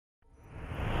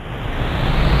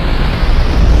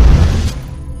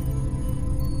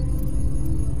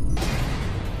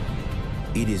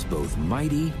is both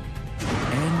mighty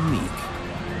and meek.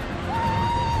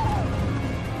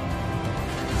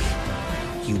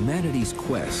 Humanity's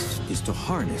quest is to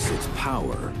harness its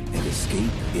power and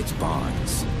escape its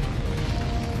bonds.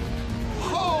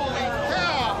 Holy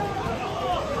cow!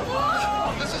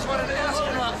 This is what an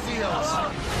astronaut feels.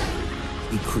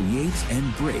 It creates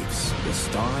and breaks the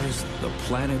stars, the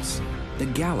planets, the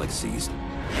galaxies,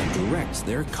 and directs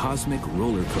their cosmic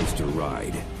roller coaster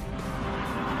ride.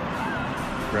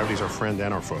 Gravity's our friend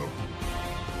and our foe.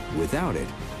 Without it,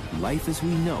 life as we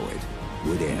know it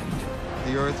would end.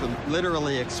 The Earth would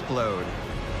literally explode.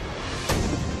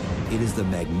 It is the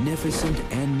magnificent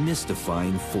and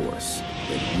mystifying force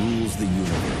that rules the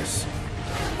universe.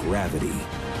 Gravity.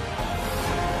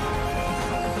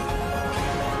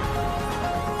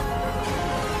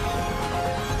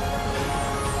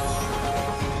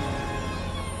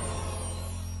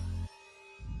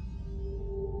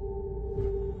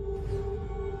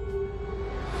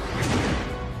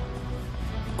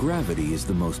 Gravity is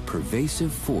the most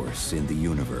pervasive force in the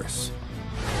universe.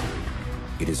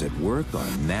 It is at work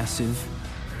on massive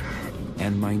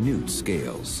and minute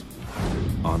scales,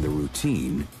 on the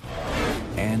routine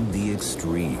and the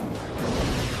extreme.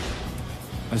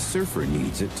 A surfer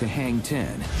needs it to hang 10.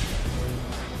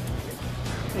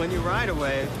 When you ride a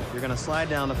wave, you're going to slide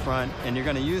down the front, and you're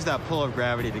going to use that pull of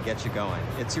gravity to get you going.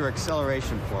 It's your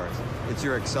acceleration force. It's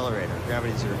your accelerator.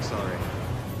 Gravity's your accelerator.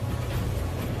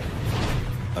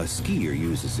 A skier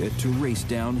uses it to race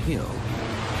downhill.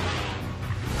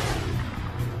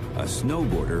 A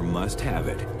snowboarder must have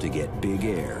it to get big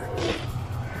air.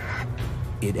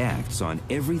 It acts on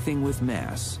everything with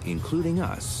mass, including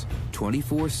us,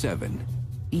 24/7,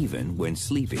 even when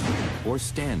sleeping or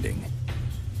standing.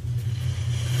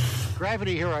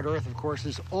 Gravity here on Earth, of course,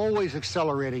 is always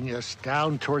accelerating us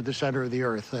down toward the center of the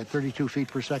Earth at 32 feet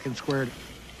per second squared.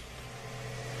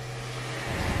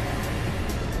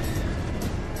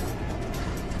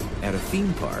 At a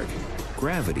theme park,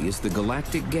 gravity is the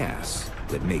galactic gas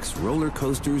that makes roller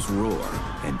coasters roar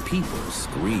and people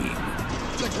scream.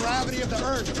 The gravity of the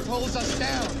Earth pulls us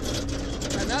down,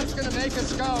 and that's going to make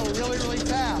us go really, really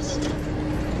fast.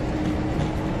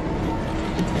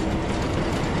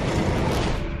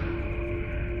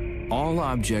 All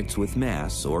objects with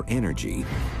mass or energy,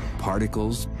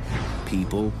 particles,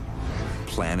 people,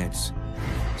 planets,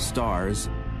 stars,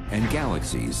 and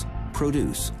galaxies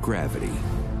produce gravity.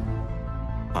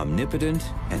 Omnipotent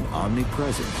and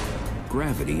omnipresent,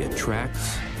 gravity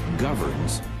attracts,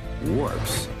 governs,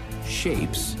 warps,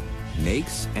 shapes,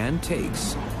 makes and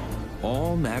takes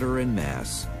all matter and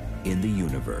mass in the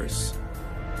universe.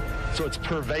 So it's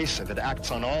pervasive. It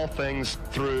acts on all things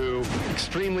through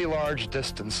extremely large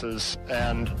distances,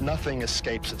 and nothing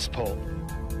escapes its pull.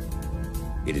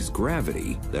 It is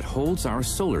gravity that holds our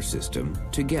solar system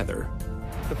together.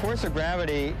 The force of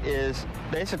gravity is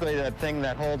basically that thing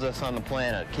that holds us on the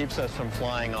planet, keeps us from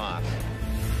flying off.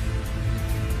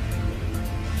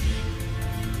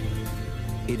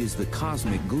 It is the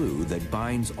cosmic glue that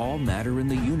binds all matter in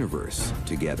the universe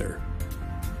together.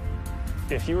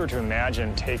 If you were to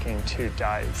imagine taking two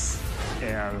dice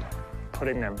and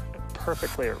putting them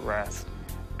perfectly at rest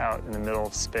out in the middle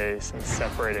of space and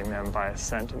separating them by a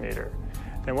centimeter,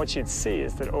 then what you'd see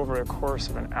is that over the course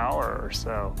of an hour or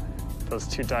so, those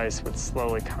two dice would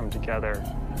slowly come together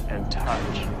and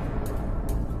touch.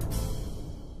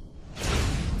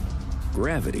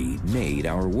 Gravity made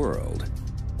our world.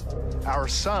 Our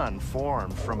sun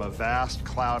formed from a vast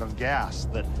cloud of gas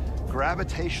that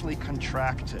gravitationally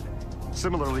contracted.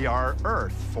 Similarly, our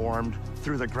Earth formed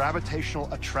through the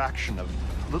gravitational attraction of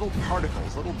little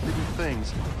particles, little bitty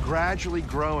things, gradually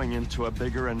growing into a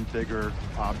bigger and bigger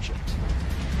object.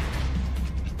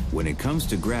 When it comes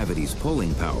to gravity's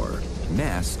pulling power,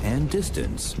 mass and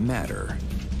distance matter.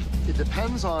 It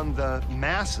depends on the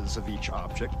masses of each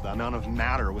object, the amount of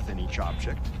matter within each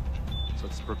object. So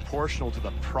it's proportional to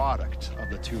the product of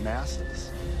the two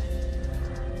masses.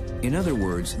 In other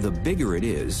words, the bigger it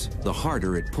is, the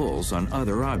harder it pulls on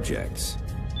other objects.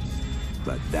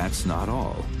 But that's not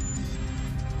all.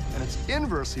 And it's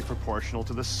inversely proportional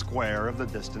to the square of the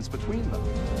distance between them.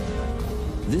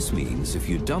 This means if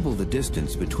you double the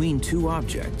distance between two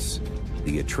objects,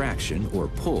 the attraction or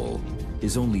pull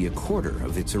is only a quarter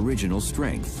of its original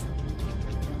strength.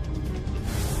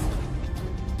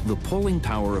 The pulling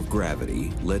power of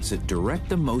gravity lets it direct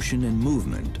the motion and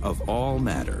movement of all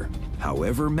matter,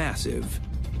 however massive,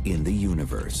 in the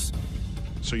universe.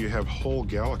 So you have whole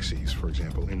galaxies, for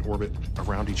example, in orbit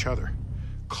around each other.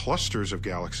 Clusters of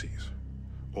galaxies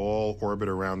all orbit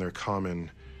around their common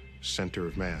center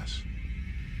of mass.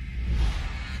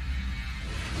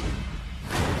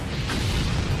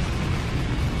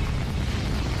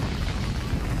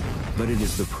 But it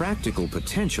is the practical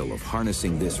potential of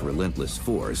harnessing this relentless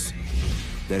force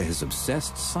that has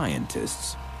obsessed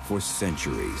scientists for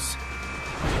centuries.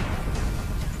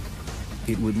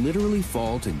 It would literally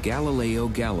fall to Galileo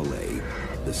Galilei,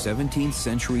 the 17th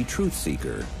century truth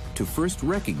seeker, to first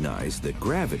recognize that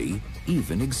gravity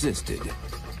even existed.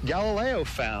 Galileo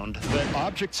found that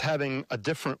objects having a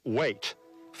different weight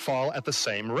fall at the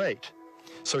same rate.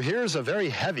 So here's a very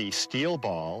heavy steel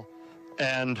ball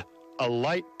and a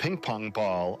light ping pong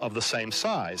ball of the same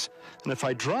size. And if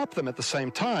I drop them at the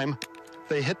same time,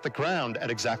 they hit the ground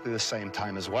at exactly the same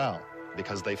time as well,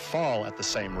 because they fall at the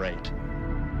same rate.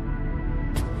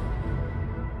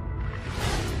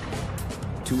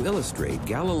 To illustrate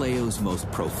Galileo's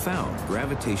most profound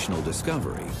gravitational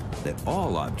discovery, that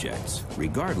all objects,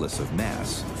 regardless of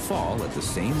mass, fall at the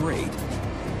same rate,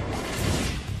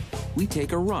 we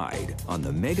take a ride on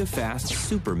the mega-fast,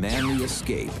 super manly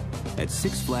Escape at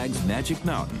Six Flags Magic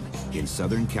Mountain in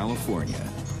Southern California.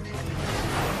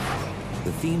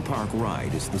 The theme park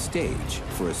ride is the stage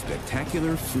for a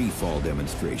spectacular free-fall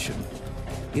demonstration.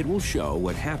 It will show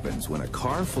what happens when a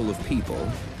car full of people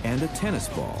and a tennis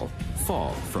ball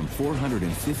fall from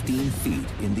 415 feet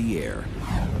in the air.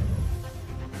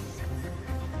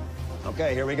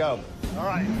 Okay, here we go. All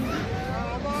right.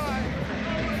 Oh, my.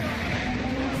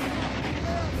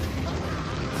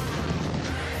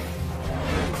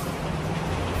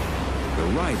 The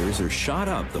riders are shot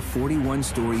up the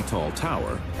 41-story tall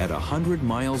tower at 100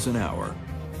 miles an hour.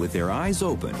 With their eyes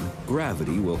open,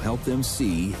 gravity will help them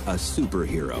see a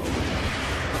superhero. Oh,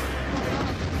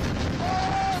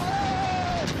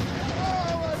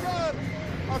 my God.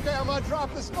 Okay, I'm going to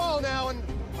drop this ball now, and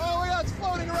oh, my God, it's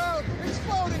floating around. It's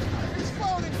floating. It's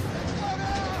floating. It's floating.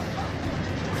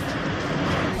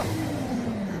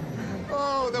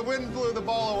 Oh, the wind blew the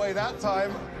ball away that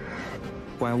time.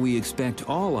 While we expect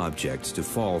all objects to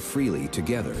fall freely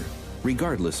together,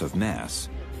 regardless of mass,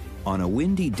 on a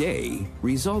windy day,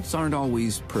 results aren't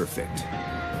always perfect.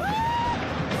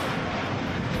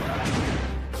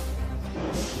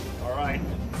 All right.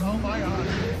 Oh, my God.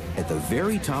 At the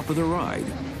very top of the ride,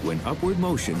 when upward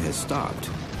motion has stopped,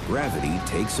 gravity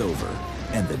takes over,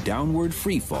 and the downward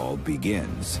freefall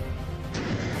begins.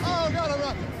 Oh, God,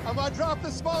 I'm going to drop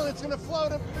this ball, and it's going to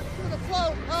float. It's going to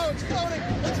float. Oh, it's floating.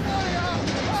 It's floating.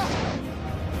 Oh,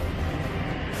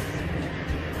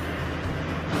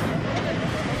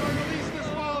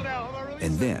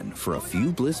 And then, for a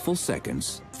few blissful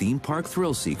seconds, theme park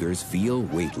thrill seekers feel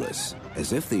weightless,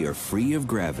 as if they are free of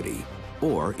gravity,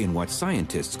 or in what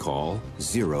scientists call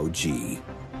zero G.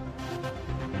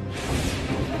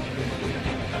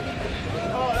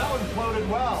 oh, that one floated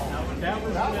well. That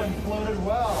one floated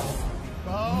well.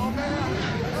 Oh, man.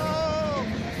 Oh.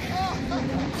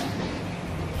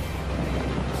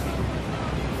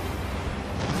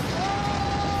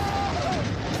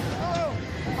 Oh.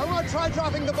 I'm going to try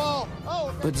dropping the ball.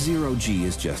 Oh. But zero G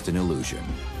is just an illusion.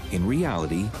 In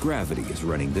reality, gravity is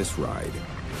running this ride.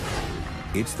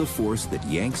 It's the force that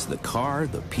yanks the car,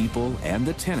 the people, and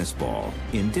the tennis ball,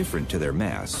 indifferent to their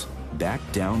mass, back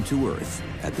down to Earth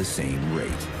at the same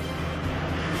rate.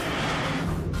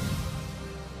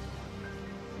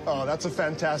 Oh, that's a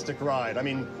fantastic ride. I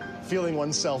mean, feeling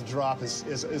oneself drop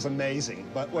is amazing.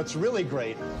 But what's really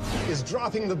great is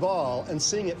dropping the ball and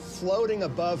seeing it floating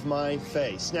above my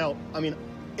face. Now, I mean,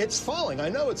 it's falling. I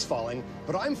know it's falling,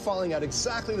 but I'm falling at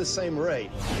exactly the same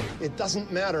rate. It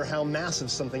doesn't matter how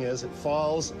massive something is. It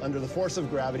falls under the force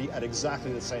of gravity at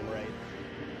exactly the same rate.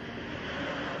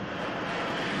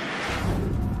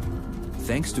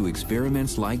 Thanks to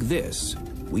experiments like this,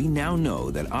 we now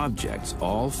know that objects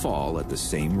all fall at the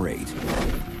same rate.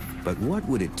 But what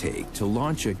would it take to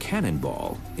launch a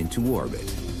cannonball into orbit?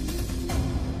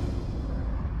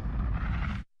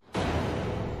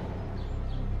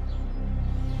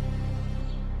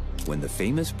 When the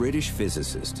famous British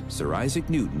physicist Sir Isaac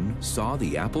Newton saw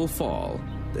the apple fall,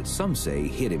 that some say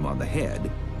hit him on the head,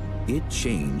 it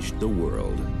changed the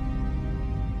world.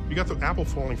 You got the apple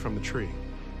falling from the tree,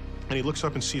 and he looks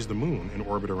up and sees the moon in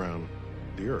orbit around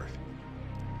the Earth,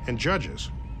 and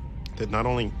judges that not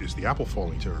only is the apple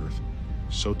falling to Earth,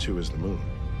 so too is the moon.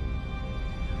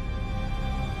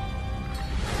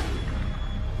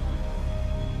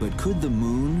 But could the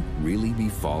moon really be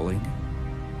falling?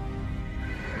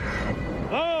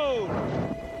 Oh!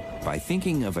 By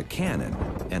thinking of a cannon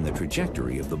and the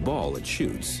trajectory of the ball it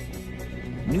shoots,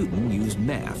 Newton used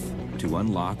math to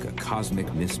unlock a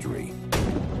cosmic mystery.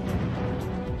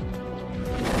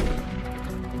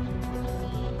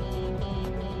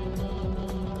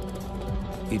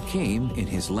 It came in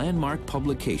his landmark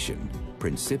publication,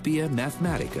 Principia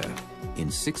Mathematica, in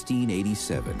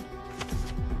 1687.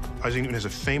 Isaac Newton has a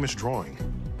famous drawing,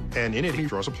 and in it he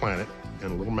draws a planet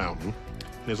and a little mountain.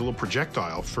 And there's a little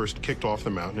projectile first kicked off the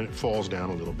mountain, and it falls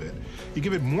down a little bit. You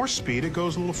give it more speed, it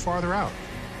goes a little farther out.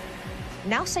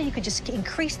 Now say you could just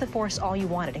increase the force all you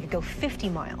wanted. It could go 50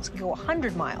 miles, it could go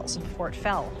 100 miles before it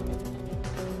fell.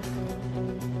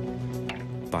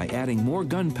 By adding more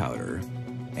gunpowder,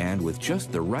 and with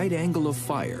just the right angle of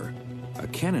fire, a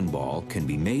cannonball can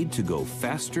be made to go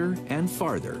faster and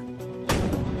farther.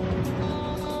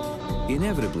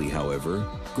 Inevitably, however,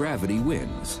 gravity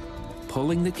wins,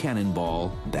 pulling the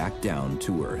cannonball back down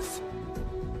to Earth.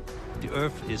 The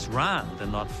Earth is round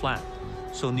and not flat,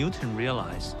 so Newton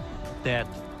realized that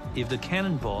if the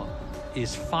cannonball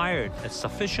is fired at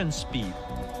sufficient speed,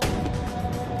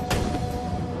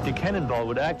 the cannonball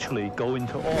would actually go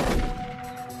into orbit.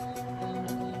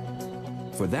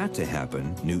 For that to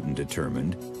happen, Newton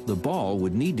determined, the ball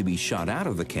would need to be shot out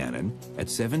of the cannon at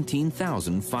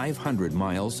 17,500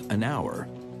 miles an hour.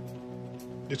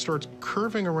 It starts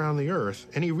curving around the Earth,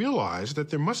 and he realized that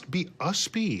there must be a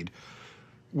speed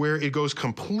where it goes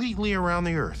completely around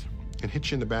the Earth and hits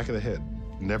you in the back of the head,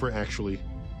 never actually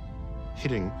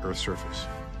hitting Earth's surface.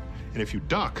 And if you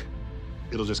duck,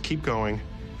 it'll just keep going,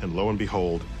 and lo and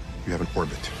behold, you have an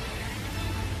orbit.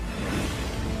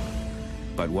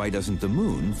 But why doesn't the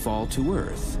moon fall to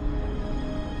Earth?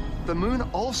 The moon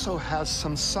also has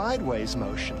some sideways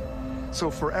motion. So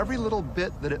for every little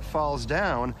bit that it falls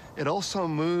down, it also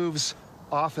moves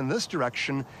off in this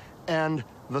direction, and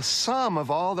the sum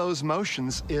of all those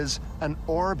motions is an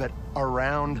orbit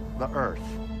around the Earth.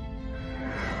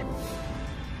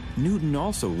 Newton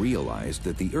also realized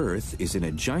that the Earth is in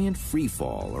a giant free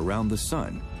fall around the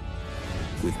sun.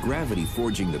 With gravity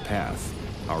forging the path,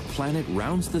 our planet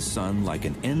rounds the sun like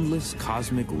an endless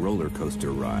cosmic roller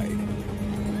coaster ride.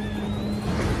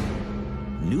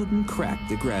 Newton cracked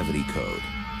the gravity code,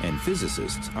 and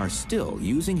physicists are still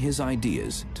using his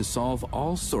ideas to solve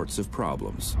all sorts of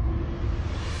problems.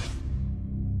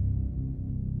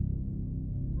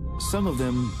 Some of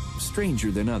them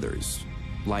stranger than others,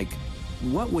 like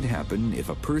what would happen if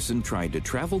a person tried to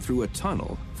travel through a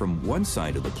tunnel from one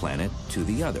side of the planet to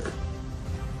the other?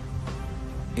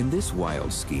 In this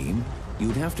wild scheme,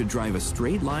 you'd have to drive a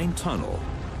straight-line tunnel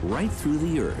right through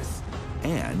the Earth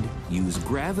and use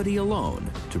gravity alone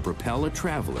to propel a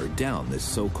traveler down this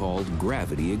so-called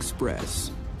gravity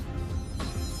express.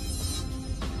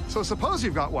 So suppose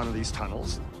you've got one of these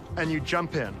tunnels, and you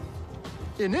jump in.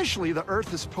 Initially, the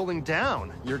Earth is pulling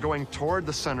down. You're going toward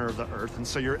the center of the Earth, and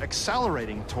so you're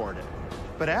accelerating toward it.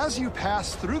 But as you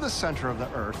pass through the center of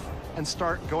the Earth and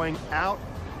start going out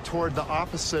toward the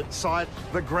opposite side,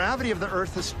 the gravity of the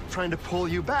Earth is trying to pull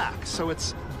you back, so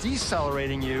it's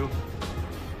decelerating you.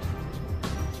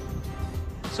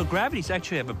 So gravities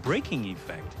actually have a braking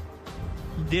effect.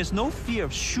 There's no fear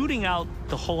of shooting out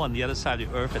the hole on the other side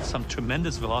of the Earth at some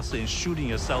tremendous velocity and shooting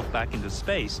yourself back into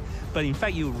space. But in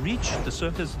fact, you reach the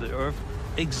surface of the Earth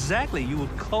exactly. You will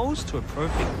close to a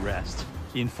perfect rest.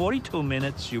 In 42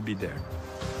 minutes, you'll be there.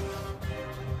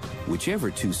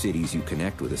 Whichever two cities you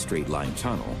connect with a straight-line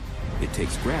tunnel, it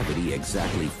takes gravity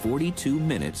exactly 42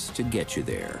 minutes to get you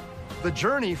there. The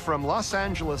journey from Los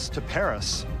Angeles to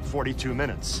Paris, 42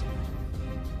 minutes.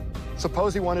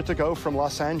 Suppose you wanted to go from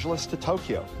Los Angeles to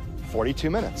Tokyo, 42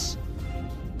 minutes.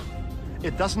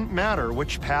 It doesn't matter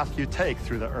which path you take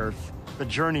through the Earth, the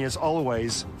journey is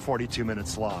always 42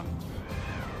 minutes long.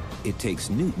 It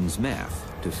takes Newton's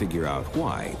math to figure out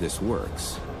why this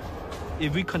works.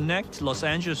 If we connect Los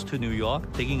Angeles to New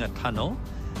York, taking a tunnel,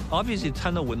 obviously the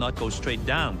tunnel would not go straight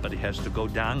down, but it has to go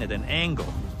down at an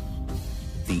angle.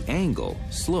 The angle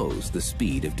slows the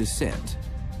speed of descent.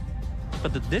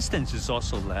 But the distance is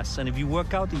also less, and if you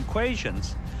work out the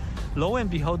equations, lo and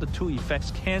behold, the two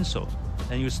effects cancel,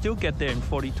 and you still get there in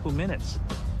 42 minutes.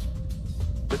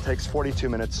 It takes 42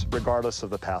 minutes regardless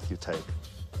of the path you take.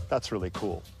 That's really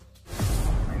cool.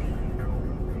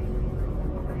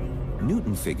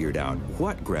 Newton figured out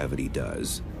what gravity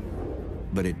does,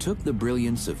 but it took the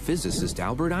brilliance of physicist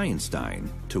Albert Einstein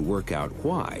to work out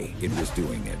why it was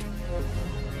doing it.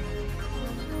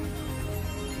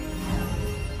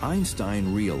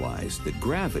 Einstein realized that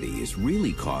gravity is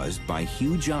really caused by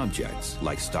huge objects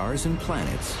like stars and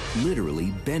planets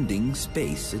literally bending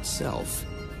space itself.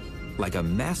 Like a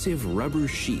massive rubber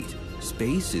sheet,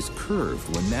 space is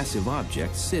curved when massive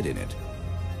objects sit in it.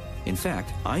 In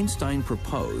fact, Einstein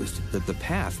proposed that the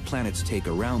path planets take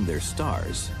around their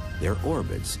stars, their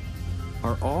orbits,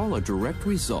 are all a direct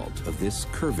result of this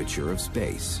curvature of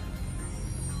space.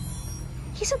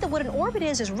 He said that what an orbit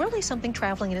is really something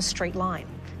traveling in a straight line.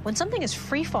 When something is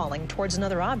free-falling towards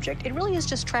another object, it really is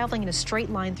just traveling in a straight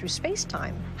line through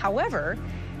space-time. However,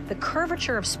 The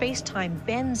curvature of space-time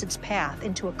bends its path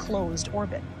into a closed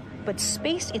orbit, but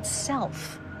space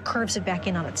itself curves it back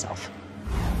in on itself.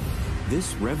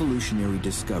 This revolutionary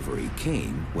discovery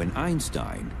came when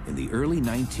Einstein, in the early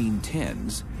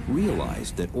 1910s,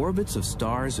 realized that orbits of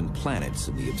stars and planets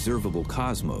in the observable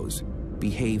cosmos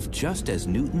behave just as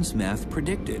Newton's math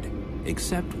predicted,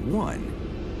 except one,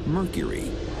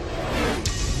 Mercury.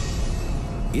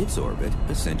 Its orbit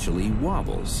essentially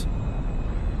wobbles.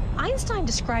 Einstein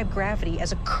described gravity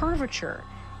as a curvature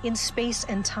in space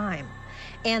and time,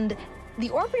 and the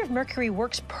orbit of Mercury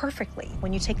works perfectly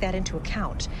when you take that into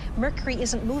account. Mercury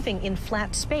isn't moving in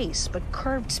flat space, but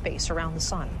curved space around the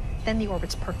sun. Then the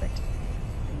orbit's perfect.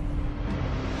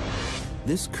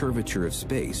 This curvature of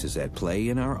space is at play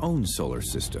in our own solar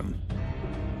system.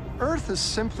 Earth is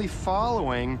simply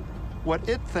following what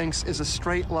it thinks is a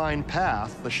straight line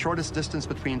path, the shortest distance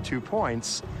between 2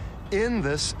 points, in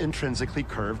this intrinsically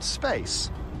curved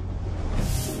space.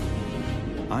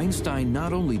 Einstein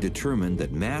not only determined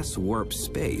that mass warps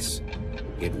space,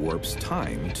 it warps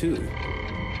time too.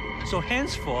 So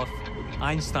henceforth,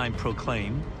 Einstein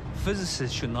proclaimed,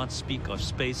 physicists should not speak of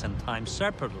space and time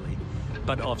separately,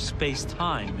 but of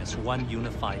space-time as one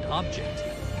unified object.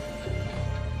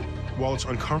 While it's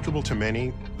uncomfortable to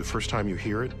many the first time you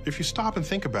hear it, if you stop and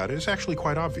think about it, it's actually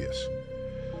quite obvious.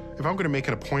 If I'm going to make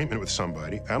an appointment with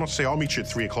somebody, I don't say, I'll meet you at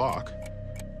 3 o'clock.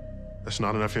 That's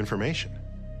not enough information.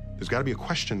 There's got to be a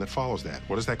question that follows that.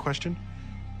 What is that question?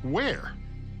 Where?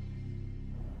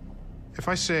 If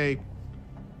I say,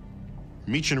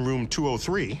 meet you in room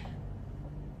 203,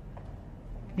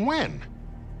 when?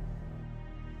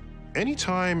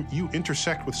 Anytime you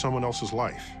intersect with someone else's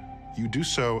life, you do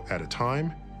so at a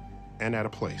time and at a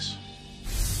place.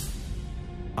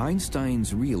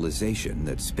 Einstein's realization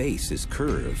that space is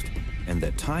curved and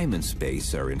that time and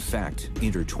space are in fact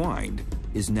intertwined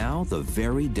is now the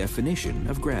very definition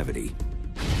of gravity.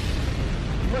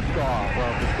 Liftoff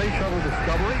of the Space Shuttle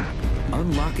Discovery.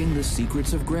 Unlocking the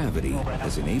secrets of gravity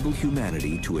has enabled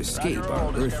humanity to escape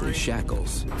our earthly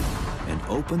shackles and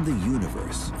open the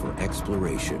universe for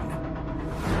exploration.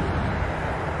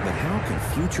 But how can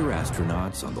future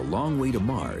astronauts on the long way to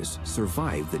Mars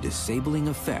survive the disabling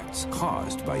effects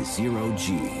caused by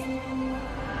zero-G?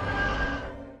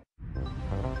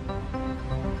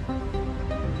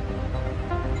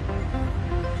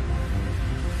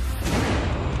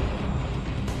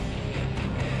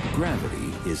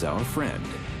 Gravity is our friend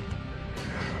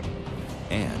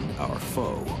and our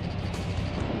foe.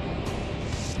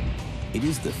 It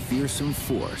is the fearsome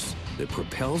force that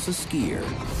propels a skier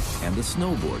and the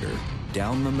snowboarder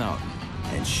down the mountain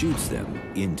and shoots them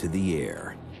into the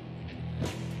air.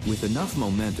 With enough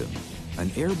momentum,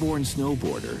 an airborne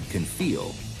snowboarder can feel,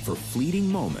 for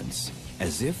fleeting moments,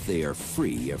 as if they are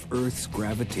free of Earth's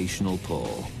gravitational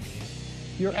pull.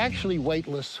 You're actually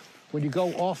weightless when you go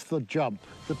off the jump.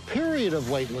 The period of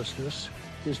weightlessness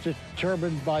is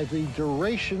determined by the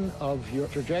duration of your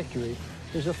trajectory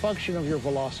is a function of your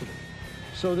velocity.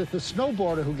 So that the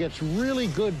snowboarder who gets really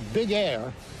good big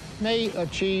air may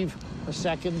achieve a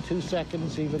second, 2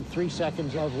 seconds, even 3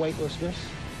 seconds of weightlessness.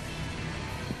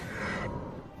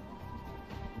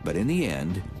 But in the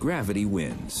end, gravity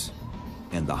wins.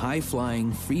 And the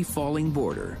high-flying, free-falling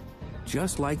boarder,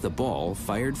 just like the ball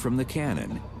fired from the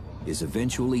cannon, is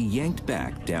eventually yanked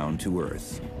back down to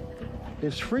Earth.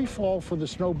 It's free fall for the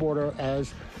snowboarder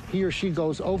as he or she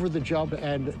goes over the jump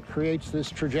and creates this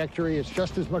trajectory. It's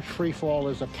just as much free fall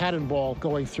as a cannonball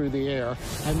going through the air.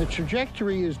 And the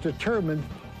trajectory is determined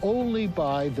only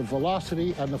by the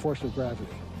velocity and the force of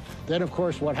gravity. Then, of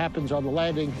course, what happens on the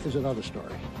landing is another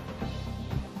story.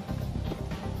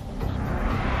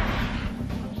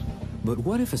 But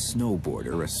what if a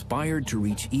snowboarder aspired to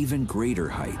reach even greater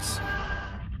heights?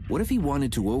 What if he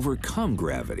wanted to overcome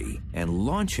gravity and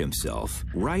launch himself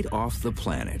right off the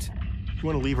planet? You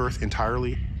want to leave Earth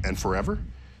entirely and forever?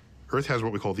 Earth has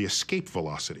what we call the escape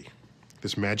velocity,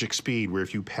 this magic speed where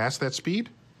if you pass that speed,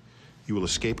 you will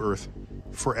escape Earth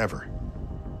forever,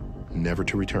 never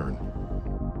to return.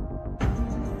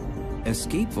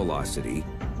 Escape velocity,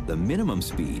 the minimum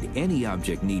speed any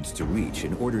object needs to reach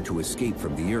in order to escape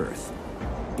from the Earth,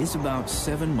 is about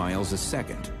 7 miles a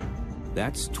second.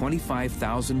 That's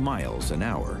 25,000 miles an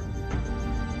hour.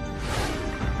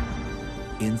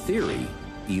 In theory,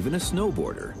 even a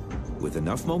snowboarder, with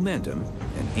enough momentum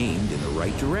and aimed in the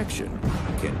right direction,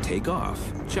 can take off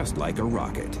just like a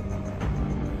rocket.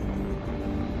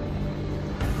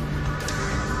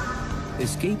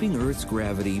 Escaping Earth's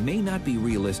gravity may not be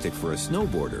realistic for a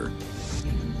snowboarder,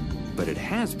 but it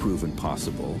has proven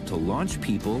possible to launch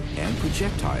people and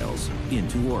projectiles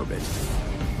into orbit.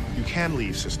 You can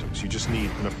leave systems. You just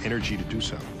need enough energy to do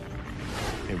so.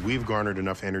 And we've garnered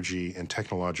enough energy and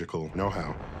technological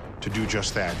know-how to do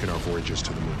just that in our voyages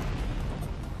to the moon.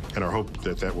 And our hope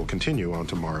that that will continue on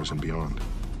to Mars and beyond.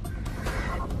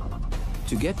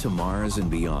 To get to Mars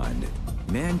and beyond,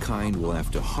 mankind will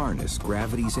have to harness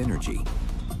gravity's energy.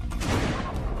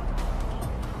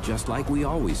 Just like we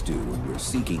always do when we're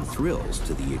seeking thrills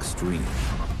to the extreme.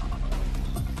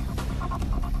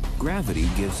 Gravity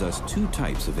gives us two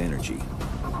types of energy: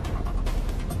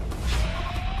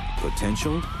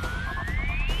 potential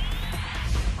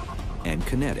and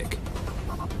kinetic.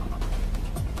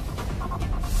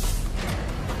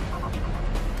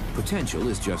 Potential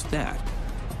is just that.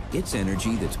 It's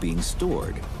energy that's being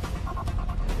stored,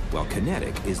 while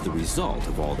kinetic is the result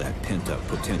of all that pent-up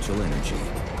potential energy.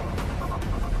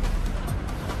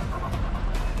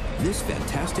 This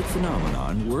fantastic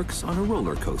phenomenon works on a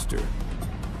roller coaster.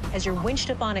 As you're winched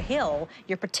up on a hill,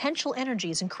 your potential energy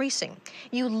is increasing.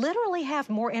 You literally have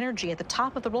more energy at the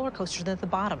top of the roller coaster than at the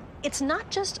bottom. It's not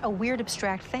just a weird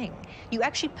abstract thing. You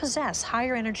actually possess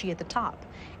higher energy at the top.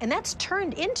 And that's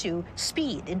turned into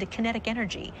speed, into kinetic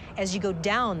energy, as you go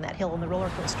down that hill on the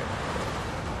roller coaster.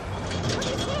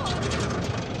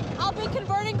 I'll be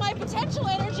converting my potential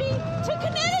energy to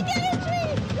kinetic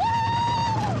energy! Woo!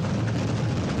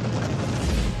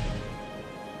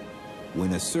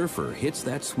 When a surfer hits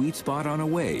that sweet spot on a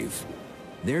wave,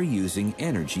 they're using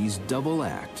energy's double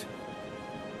act.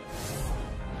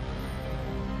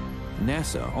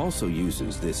 NASA also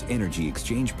uses this energy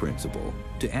exchange principle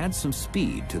to add some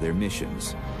speed to their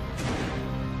missions.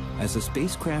 As a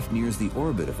spacecraft nears the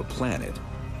orbit of a planet,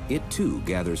 it too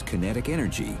gathers kinetic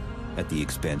energy at the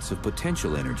expense of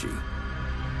potential energy.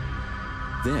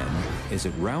 Then, as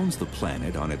it rounds the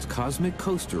planet on its cosmic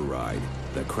coaster ride,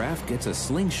 the craft gets a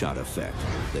slingshot effect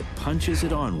that punches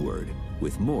it onward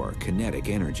with more kinetic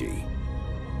energy.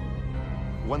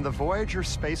 When the Voyager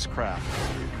spacecraft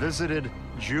visited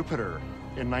Jupiter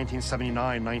in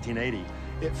 1979, 1980,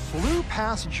 it flew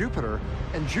past Jupiter,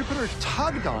 and Jupiter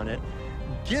tugged on it,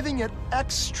 giving it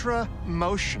extra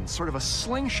motion, sort of a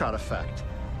slingshot effect.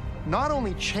 Not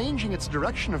only changing its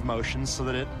direction of motion so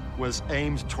that it was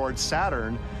aimed towards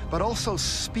Saturn, but also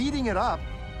speeding it up.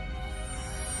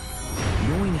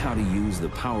 Knowing how to use the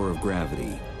power of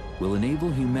gravity will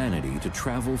enable humanity to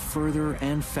travel further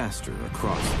and faster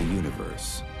across the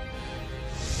universe.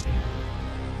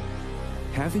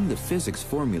 Having the physics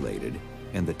formulated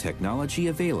and the technology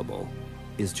available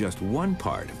is just one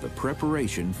part of the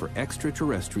preparation for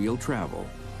extraterrestrial travel.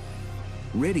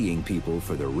 Readying people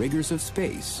for the rigors of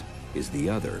space is the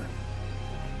other.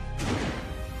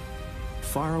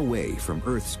 Far away from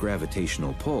Earth's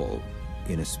gravitational pull,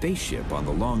 in a spaceship on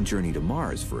the long journey to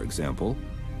Mars, for example,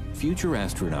 future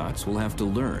astronauts will have to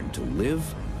learn to live,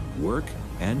 work,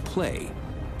 and play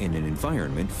in an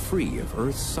environment free of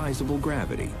Earth's sizable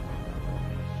gravity.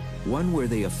 One where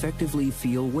they effectively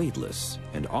feel weightless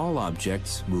and all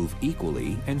objects move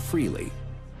equally and freely.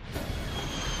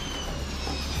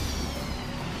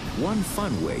 One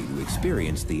fun way to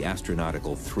experience the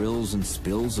astronautical thrills and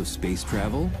spills of space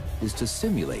travel is to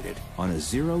simulate it on a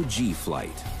zero-G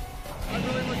flight. I'm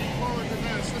really looking forward to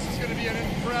this. This is going to be an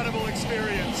incredible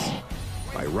experience.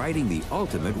 By riding the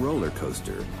ultimate roller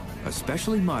coaster, a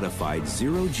specially modified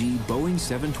zero-G Boeing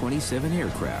 727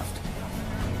 aircraft,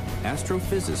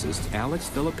 astrophysicist Alex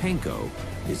Filipenko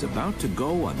is about to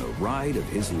go on the ride of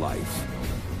his life.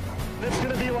 It's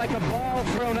going to be like a ball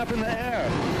thrown up in the air,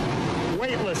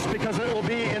 weightless because it will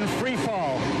be in free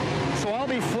fall. So I'll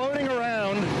be floating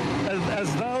around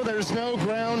as though there's no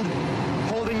ground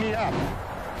holding me up.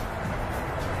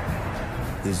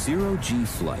 The zero-G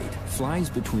flight flies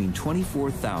between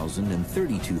 24,000 and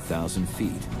 32,000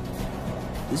 feet.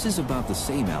 This is about the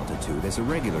same altitude as a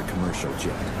regular commercial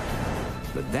jet.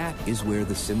 But that is where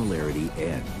the similarity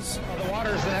ends. The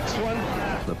water's the next one.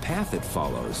 The path it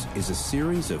follows is a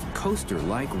series of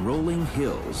coaster-like rolling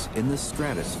hills in the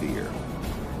stratosphere.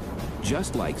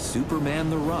 Just like Superman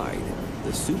the Ride,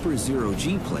 the Super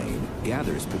Zero-G plane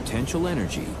gathers potential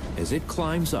energy as it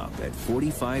climbs up at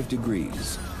 45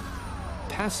 degrees.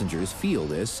 Passengers feel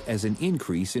this as an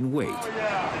increase in weight.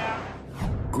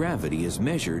 Gravity is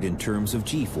measured in terms of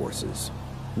G-forces.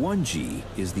 1 G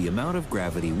is the amount of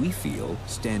gravity we feel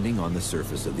standing on the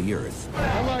surface of the Earth.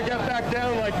 I'm going to get back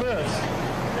down like this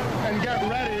and get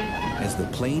ready. As the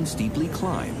plane steeply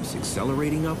climbs,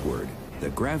 accelerating upward,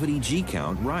 the gravity G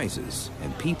count rises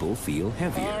and people feel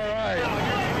heavier. All right.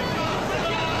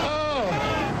 Oh.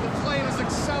 The plane is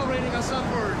accelerating us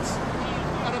upwards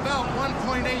at about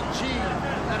 1.8 G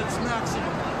at its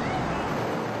maximum.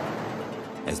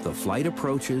 As the flight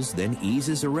approaches, then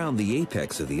eases around the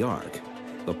apex of the arc,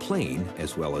 the plane,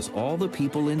 as well as all the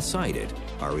people inside it,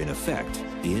 are in effect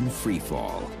in free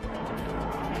fall.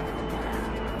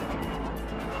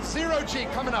 Zero G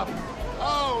coming up.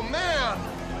 Oh, man.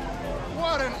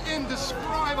 What an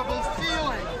indescribable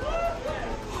feeling.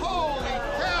 Holy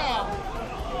cow.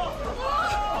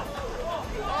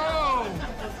 Oh,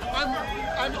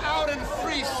 I'm out in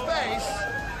free space.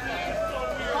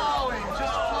 Falling,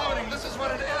 just floating. This is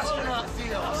what an astronaut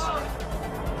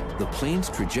feels. The plane's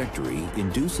trajectory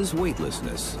induces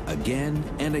weightlessness again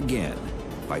and again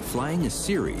by flying a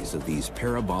series of these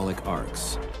parabolic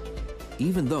arcs.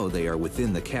 Even though they are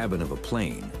within the cabin of a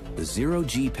plane, the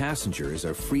zero-G passengers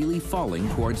are freely falling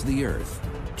towards the Earth,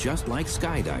 just like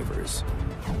skydivers.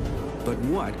 But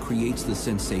what creates the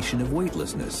sensation of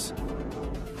weightlessness?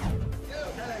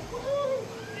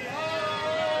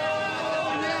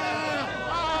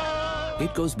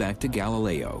 It goes back to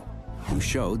Galileo, who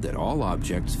showed that all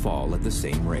objects fall at the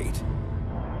same rate.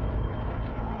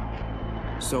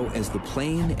 So as the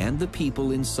plane and the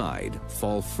people inside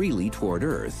fall freely toward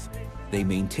Earth, they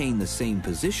maintain the same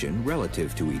position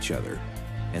relative to each other,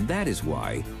 and that is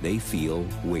why they feel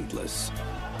weightless.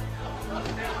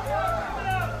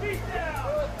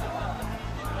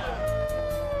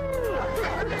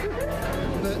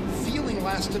 The feeling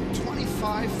lasted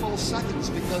 25 full seconds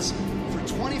because for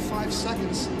 25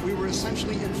 seconds we were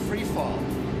essentially in free fall.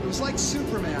 It was like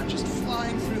Superman just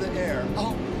flying through the air.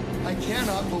 Oh, I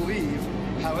cannot believe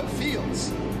how it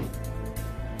feels.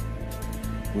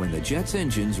 When the jet's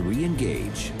engines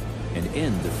re-engage and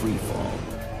end the free fall,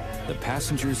 the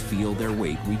passengers feel their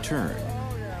weight return.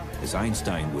 As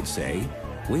Einstein would say,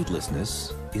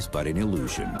 weightlessness is but an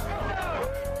illusion.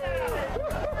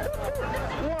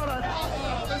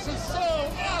 This is so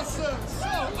awesome! So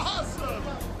awesome!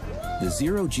 The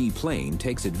zero-G plane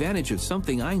takes advantage of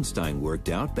something Einstein worked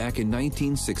out back in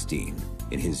 1916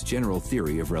 in his general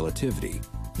theory of relativity,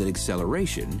 that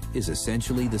acceleration is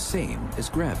essentially the same as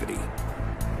gravity.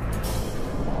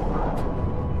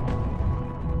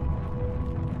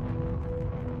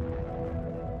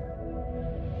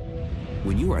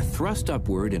 When you are thrust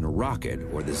upward in a rocket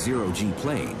or the zero-G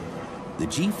plane, the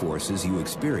G-forces you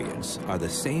experience are the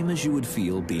same as you would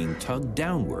feel being tugged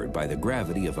downward by the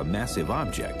gravity of a massive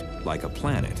object, like a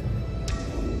planet.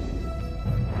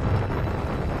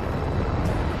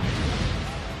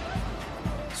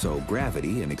 So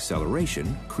gravity and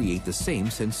acceleration create the same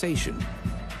sensation.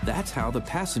 That's how the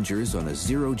passengers on a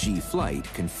zero-G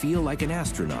flight can feel like an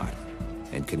astronaut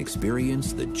and can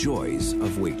experience the joys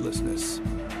of weightlessness.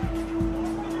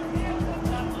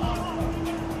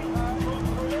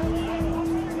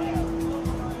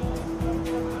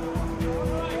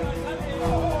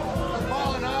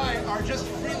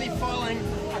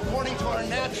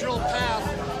 Natural path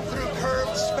through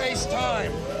curved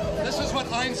space-time. This is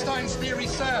what Einstein's theory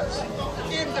says,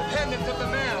 independent of the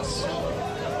mass.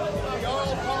 We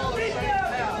all follow the same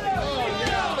path. Oh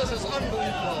yeah, this is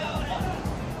unbelievable.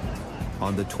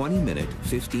 On the 20-minute,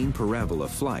 15 parabola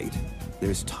flight,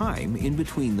 there's time in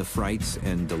between the frights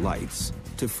and delights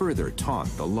to further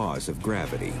taunt the laws of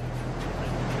gravity.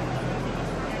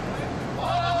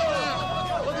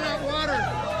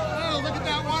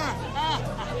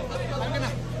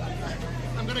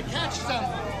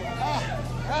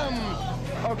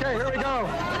 Okay, here we go.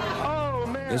 Oh,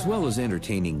 man. As well as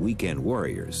entertaining weekend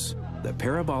warriors, the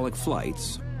parabolic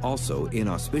flights, also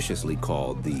inauspiciously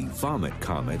called the Vomit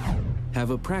Comet, have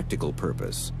a practical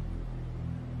purpose.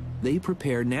 They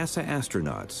prepare NASA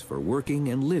astronauts for working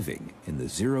and living in the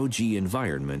zero-G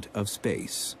environment of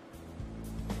space.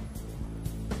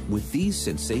 With these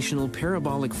sensational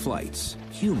parabolic flights,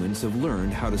 humans have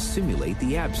learned how to simulate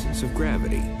the absence of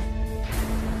gravity.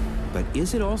 But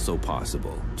is it also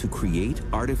possible to create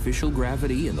artificial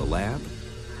gravity in the lab?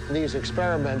 These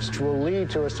experiments will lead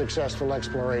to a successful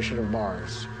exploration of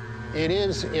Mars. It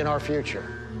is in our future.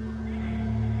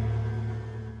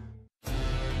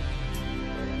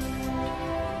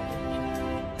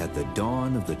 At the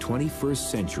dawn of the 21st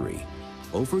century,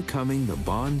 overcoming the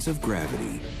bonds of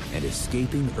gravity and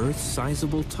escaping Earth's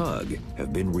sizable tug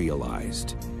have been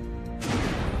realized.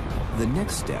 The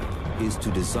next step is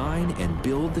to design and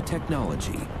build the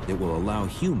technology that will allow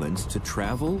humans to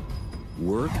travel,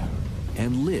 work,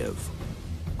 and live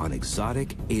on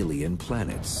exotic alien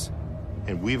planets.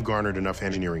 And we've garnered enough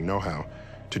engineering know-how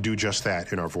to do just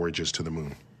that in our voyages to the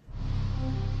moon.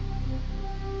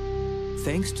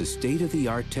 Thanks to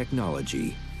state-of-the-art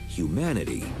technology,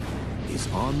 humanity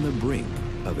is on the brink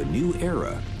of a new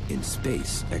era in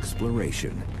space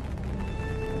exploration.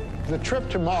 The trip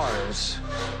to Mars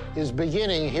is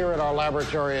beginning here at our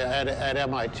laboratory at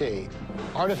MIT.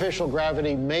 Artificial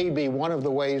gravity may be one of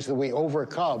the ways that we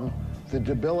overcome the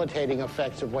debilitating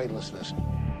effects of weightlessness.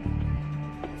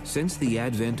 Since the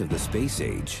advent of the space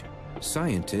age,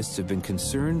 scientists have been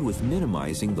concerned with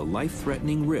minimizing the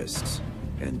life-threatening risks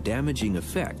and damaging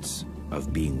effects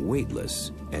of being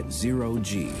weightless at 0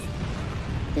 G.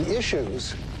 The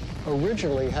issues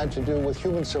originally had to do with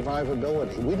human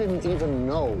survivability. We didn't even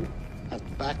know,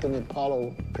 back in the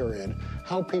Apollo period,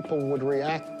 how people would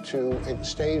react to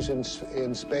stays in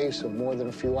space of more than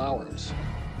a few hours.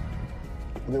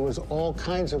 There was all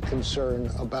kinds of concern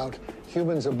about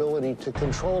humans' ability to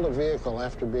control a vehicle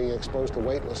after being exposed to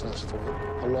weightlessness for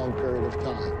a long period of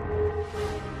time.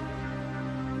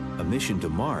 A mission to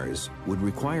Mars would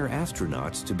require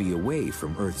astronauts to be away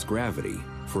from Earth's gravity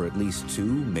for at least 2,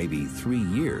 maybe 3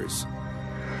 years.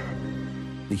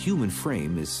 The human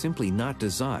frame is simply not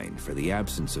designed for the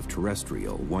absence of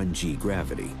terrestrial 1G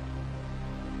gravity.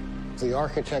 The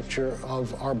architecture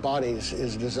of our bodies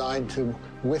is designed to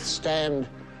withstand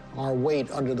our weight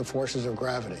under the forces of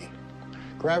gravity.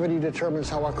 Gravity determines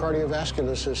how our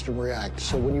cardiovascular system reacts.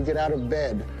 So when you get out of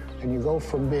bed and you go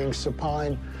from being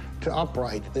supine to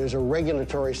upright, there's a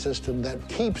regulatory system that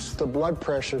keeps the blood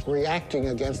pressure reacting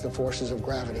against the forces of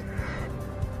gravity.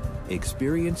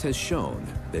 Experience has shown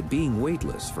that being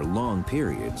weightless for long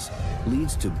periods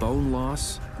leads to bone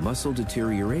loss, muscle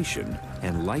deterioration,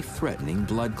 and life-threatening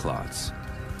blood clots.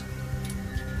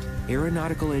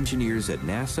 Aeronautical engineers at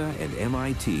NASA and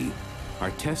MIT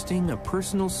are testing a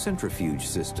personal centrifuge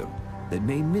system that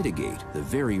may mitigate the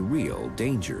very real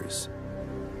dangers.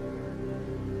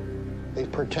 They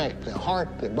protect their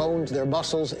heart, their bones, their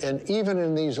muscles, and even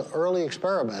in these early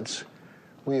experiments,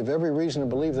 we have every reason to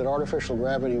believe that artificial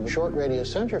gravity with short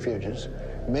radius centrifuges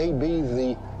may be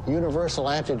the universal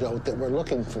antidote that we're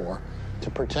looking for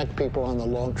to protect people on the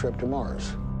long trip to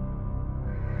Mars.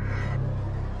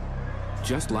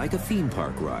 Just like a theme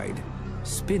park ride,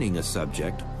 spinning a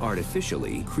subject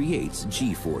artificially creates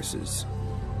G-forces.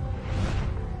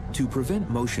 To prevent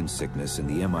motion sickness in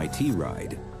the MIT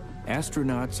ride,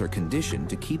 astronauts are conditioned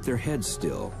to keep their heads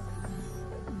still.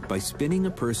 By spinning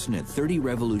a person at 30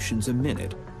 revolutions a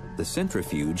minute, the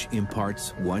centrifuge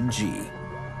imparts 1G,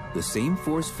 the same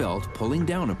force felt pulling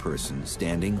down a person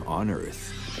standing on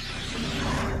Earth.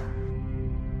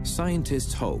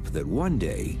 Scientists hope that one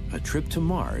day a trip to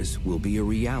Mars will be a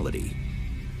reality.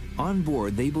 On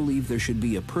board, they believe there should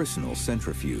be a personal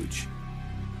centrifuge.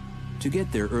 To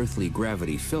get their earthly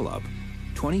gravity fill-up,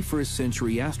 21st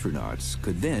century astronauts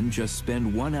could then just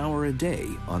spend 1 hour a day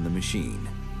on the machine.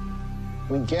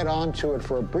 We get onto it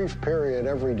for a brief period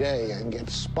every day and get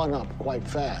spun up quite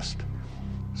fast.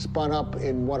 Spun up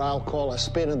in what I'll call a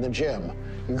spin in the gym.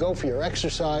 You go for your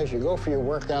exercise, you go for your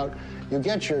workout, you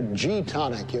get your G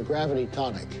tonic, your gravity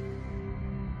tonic.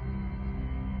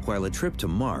 While a trip to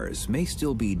Mars may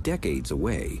still be decades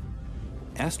away,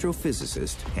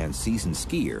 astrophysicist and seasoned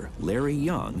skier Larry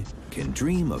Young can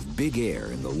dream of big air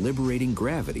and the liberating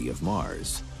gravity of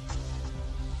Mars.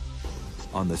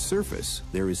 On the surface,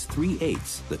 there is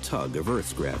 3/8 the tug of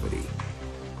Earth's gravity.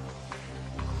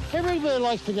 Everybody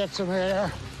likes to get some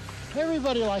air.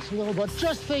 Everybody likes a little, but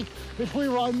just think if we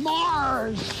were on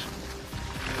Mars.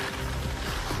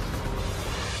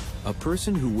 A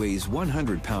person who weighs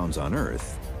 100 pounds on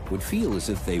Earth would feel as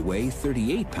if they weigh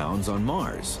 38 pounds on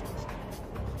Mars.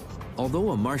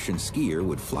 Although a Martian skier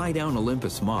would fly down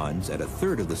Olympus Mons at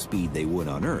 1/3 of the speed they would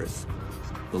on Earth,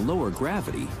 the lower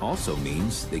gravity also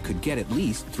means they could get at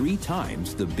least 3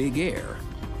 times the big air.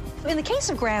 In the case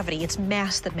of gravity, it's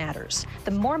mass that matters.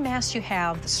 The more mass you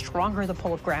have, the stronger the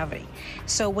pull of gravity.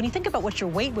 So when you think about what your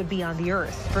weight would be on the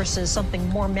Earth versus something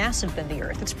more massive than the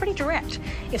Earth, it's pretty direct.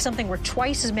 If something were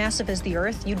twice as massive as the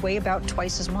Earth, you'd weigh about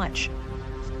twice as much.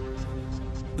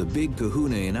 The big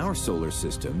kahuna in our solar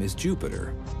system is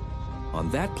Jupiter. On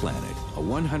that planet, a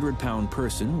 100-pound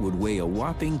person would weigh a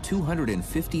whopping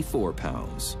 254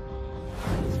 pounds.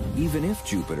 Even if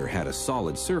Jupiter had a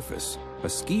solid surface, a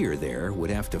skier there would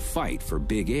have to fight for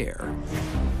big air.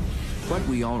 What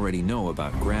we already know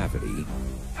about gravity,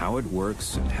 how it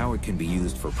works and how it can be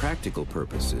used for practical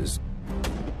purposes,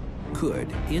 could,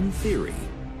 in theory,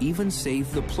 even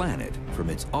save the planet from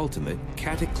its ultimate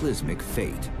cataclysmic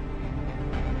fate.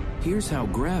 Here's how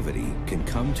gravity can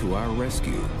come to our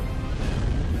rescue.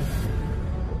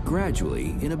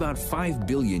 Gradually, in about 5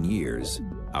 billion years,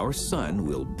 our sun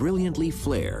will brilliantly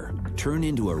flare, turn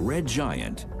into a red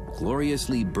giant,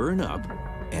 gloriously burn up,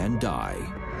 and die.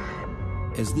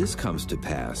 As this comes to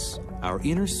pass, our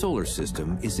inner solar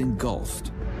system is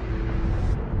engulfed,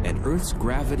 and Earth's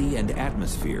gravity and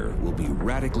atmosphere will be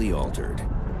radically altered.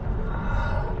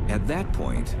 At that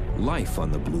point, life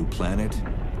on the blue planet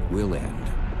will end.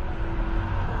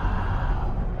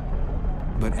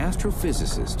 But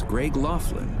astrophysicist Greg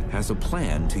Laughlin has a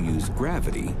plan to use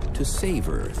gravity to save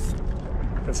Earth.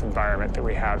 This environment that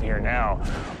we have here now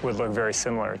would look very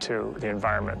similar to the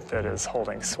environment that is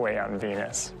holding sway on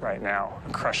Venus right now.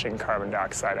 A crushing carbon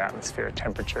dioxide atmosphere,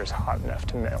 temperatures hot enough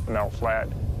to melt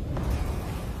lead.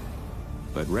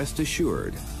 But rest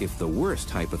assured, if the worst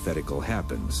hypothetical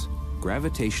happens,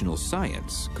 gravitational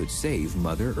science could save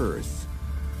Mother Earth.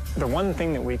 The one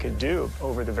thing that we could do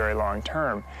over the very long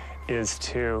term is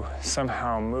to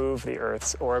somehow move the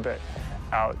Earth's orbit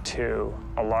out to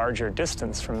a larger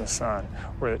distance from the sun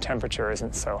where the temperature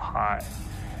isn't so high.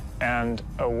 And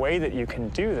a way that you can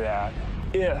do that,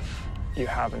 if you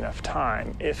have enough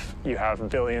time, if you have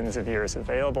billions of years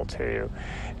available to you,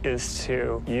 is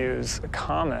to use a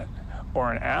comet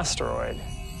or an asteroid.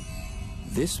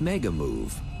 This mega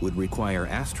move would require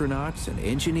astronauts and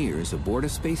engineers aboard a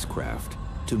spacecraft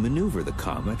to maneuver the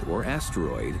comet or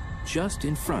asteroid just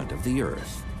in front of the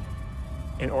Earth.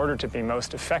 In order to be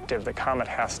most effective, the comet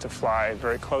has to fly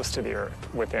very close to the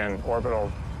Earth, within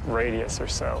orbital radius or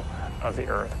so of the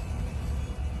Earth.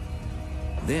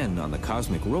 Then, on the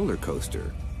cosmic roller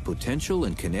coaster, potential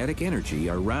and kinetic energy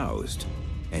are roused,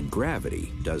 and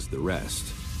gravity does the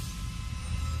rest.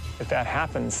 If that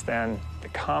happens, then the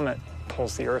comet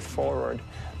pulls the Earth forward,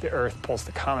 the Earth pulls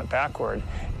the comet backward,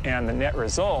 and the net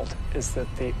result is that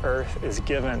the Earth is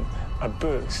given a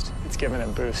boost. It's given a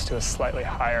boost to a slightly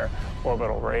higher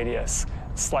orbital radius,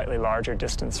 slightly larger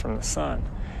distance from the sun.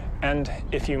 And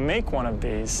if you make one of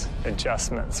these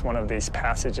adjustments, one of these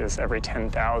passages every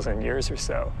 10,000 years or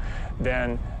so,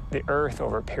 then the Earth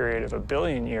over a period of 1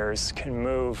 billion years can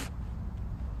move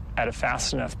at a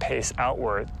fast enough pace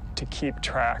outward to keep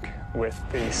track with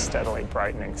the steadily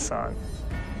brightening sun.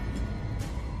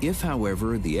 If,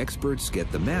 however, the experts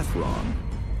get the math wrong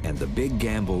and the big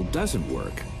gamble doesn't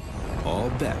work, all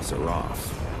bets are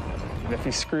off. And if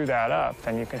you screw that up,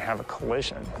 then you can have a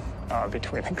collision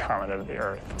between the comet and the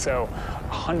Earth. So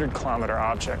a 100-kilometer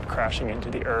object crashing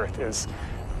into the Earth is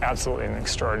absolutely an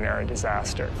extraordinary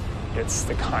disaster. It's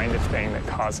the kind of thing that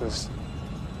causes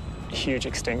huge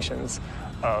extinctions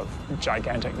of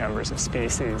gigantic numbers of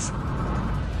species.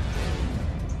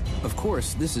 Of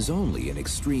course, this is only an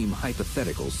extreme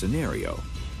hypothetical scenario.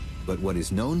 But what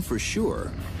is known for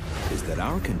sure is that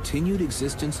our continued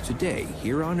existence today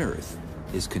here on Earth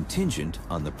is contingent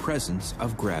on the presence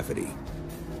of gravity.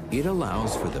 It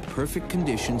allows for the perfect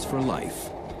conditions for life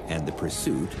and the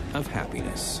pursuit of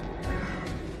happiness.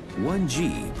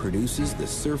 1G produces the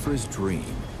surfer's dream,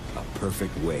 a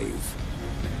perfect wave.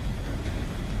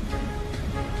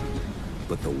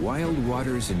 But the wild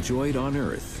waters enjoyed on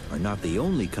Earth are not the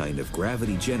only kind of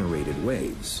gravity-generated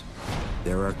waves.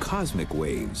 There are cosmic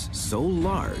waves so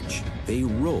large, they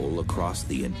roll across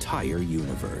the entire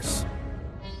universe.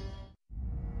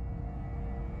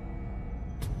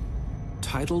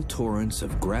 Tidal torrents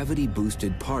of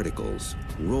gravity-boosted particles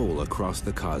roll across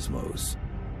the cosmos.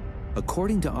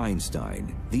 According to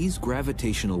Einstein, these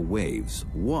gravitational waves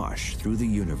wash through the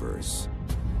universe.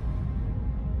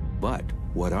 But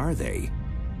what are they?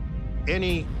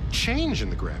 Any change in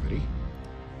the gravity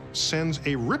sends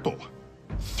a ripple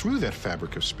through that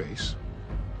fabric of space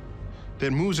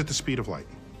that moves at the speed of light.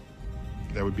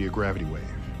 That would be a gravity wave.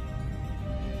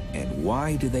 And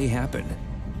why do they happen?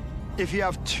 If you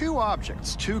have two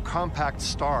objects, two compact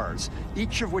stars,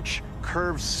 each of which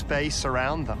curves space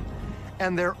around them,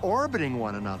 and they're orbiting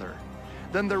one another,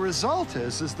 then the result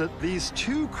is that these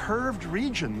two curved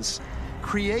regions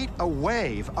create a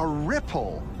wave, a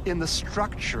ripple in the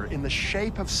structure, in the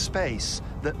shape of space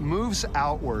that moves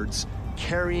outwards,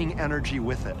 carrying energy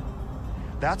with it.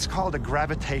 That's called a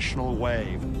gravitational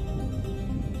wave.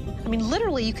 I mean,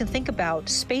 literally, you can think about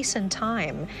space and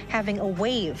time having a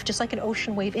wave, just like an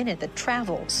ocean wave in it, that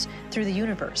travels through the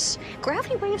universe.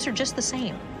 Gravity waves are just the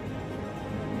same.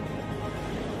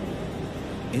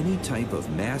 Any type of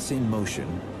mass in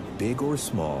motion, big or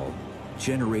small,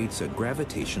 generates a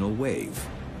gravitational wave.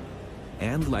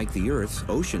 And like the Earth's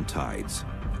ocean tides,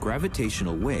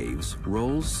 gravitational waves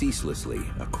roll ceaselessly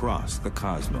across the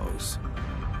cosmos.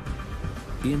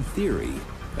 In theory,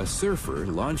 a surfer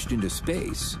launched into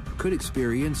space could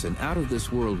experience an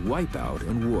out-of-this-world wipeout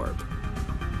and warp.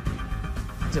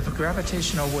 If a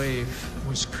gravitational wave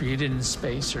was created in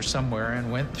space or somewhere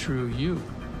and went through you,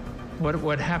 what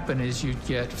would happen is you'd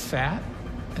get fat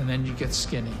and then you'd get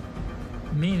skinny,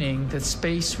 meaning that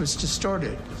space was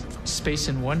distorted. Space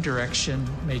in one direction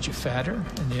made you fatter,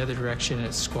 in the other direction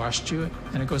it squashed you,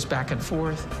 and it goes back and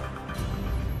forth.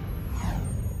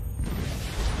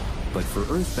 But for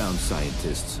Earthbound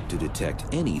scientists to detect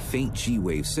any faint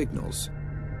G-wave signals,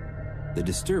 the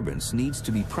disturbance needs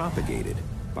to be propagated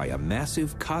by a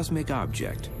massive cosmic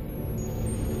object.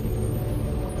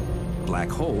 Black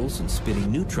holes and spinning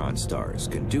neutron stars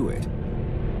can do it.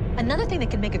 Another thing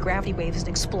that can make a gravity wave is an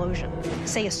explosion.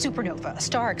 Say a supernova, a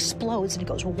star explodes and it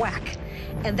goes whack,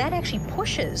 and that actually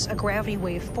pushes a gravity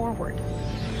wave forward.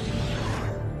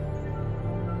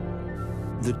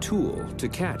 The tool to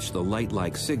catch the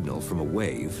light-like signal from a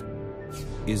wave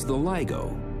is the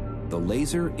LIGO, the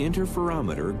Laser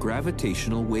Interferometer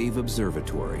Gravitational Wave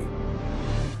Observatory.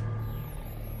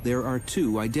 There are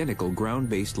two identical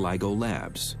ground-based LIGO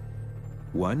labs.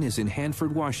 One is in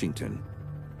Hanford, Washington,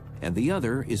 and the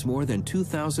other is more than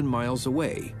 2,000 miles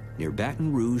away near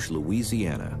Baton Rouge,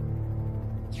 Louisiana.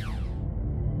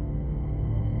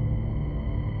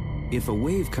 If a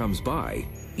wave comes by,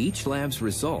 each lab's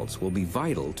results will be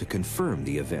vital to confirm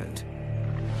the event.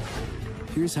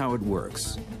 Here's how it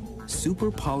works.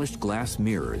 Super polished glass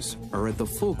mirrors are at the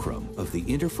fulcrum of the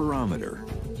interferometer,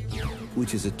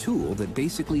 which is a tool that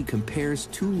basically compares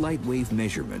two light wave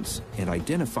measurements and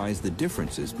identifies the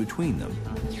differences between them.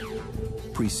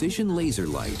 Precision laser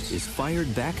light is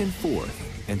fired back and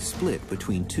forth and split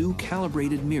between two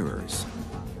calibrated mirrors.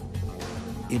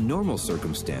 In normal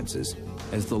circumstances,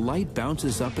 as the light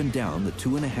bounces up and down the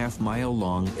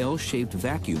 2.5-mile-long L-shaped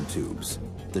vacuum tubes,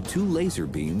 the two laser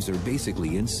beams are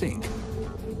basically in sync.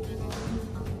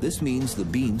 This means the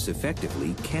beams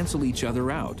effectively cancel each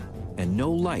other out, and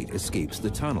no light escapes the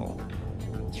tunnel.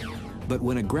 But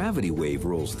when a gravity wave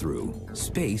rolls through,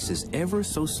 space is ever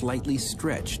so slightly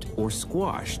stretched or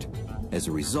squashed. As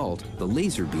a result, the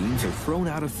laser beams are thrown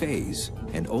out of phase,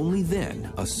 and only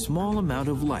then a small amount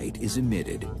of light is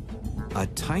emitted. A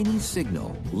tiny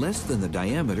signal, less than the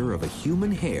diameter of a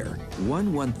human hair,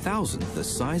 1/1000th the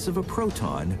size of a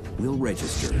proton, will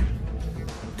register.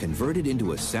 Converted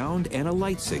into a sound and a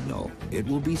light signal, it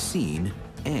will be seen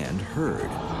and heard.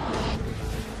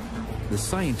 The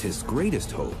scientist's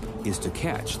greatest hope is to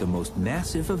catch the most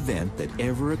massive event that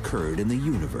ever occurred in the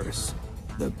universe,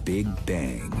 the Big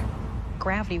Bang.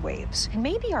 Gravity waves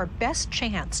may be our best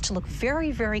chance to look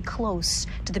very, very close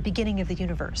to the beginning of the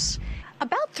universe.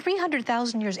 About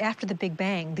 300,000 years after the Big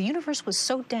Bang, the universe was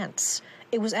so dense,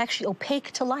 it was actually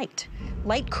opaque to light.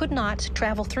 Light could not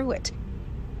travel through it.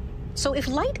 So if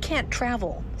light can't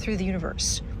travel through the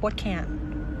universe, what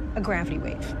can? A gravity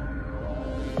wave.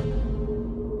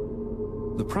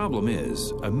 The problem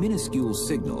is, a minuscule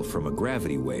signal from a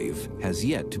gravity wave has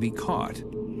yet to be caught.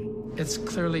 It's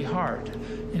clearly hard.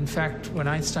 In fact, when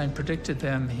Einstein predicted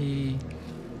them, he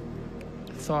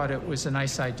thought it was a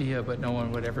nice idea, but no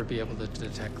one would ever be able to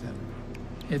detect them.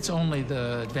 It's only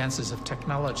the advances of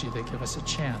technology that give us a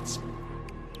chance.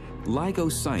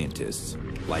 LIGO scientists,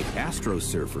 like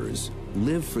astrosurfers,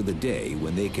 live for the day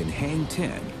when they can hang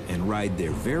 10 and ride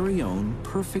their very own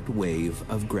perfect wave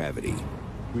of gravity.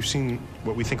 We've seen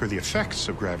what we think are the effects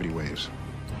of gravity waves,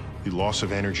 the loss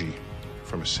of energy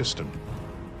from a system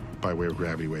by way of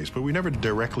gravity waves, but we never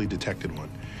directly detected one.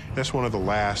 That's one of the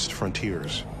last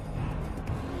frontiers.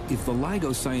 If the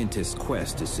LIGO scientists'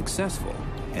 quest is successful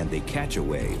and they catch a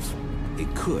wave,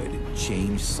 it could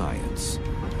change science.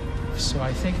 So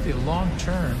I think the long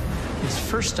term is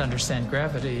first to understand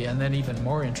gravity, and then even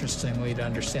more interestingly, to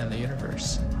understand the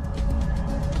universe.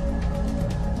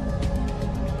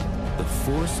 The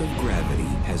force of gravity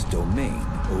has domain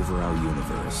over our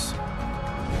universe.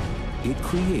 It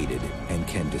created and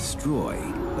can destroy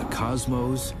the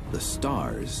cosmos, the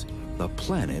stars, the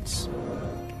planets,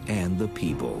 and the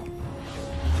people.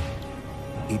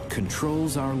 It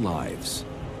controls our lives,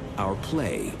 our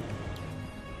play,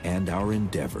 and our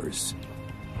endeavors.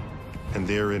 And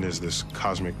therein is this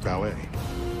cosmic ballet.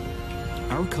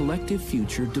 Our collective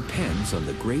future depends on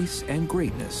the grace and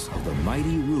greatness of the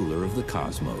mighty ruler of the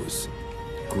cosmos,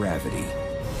 gravity.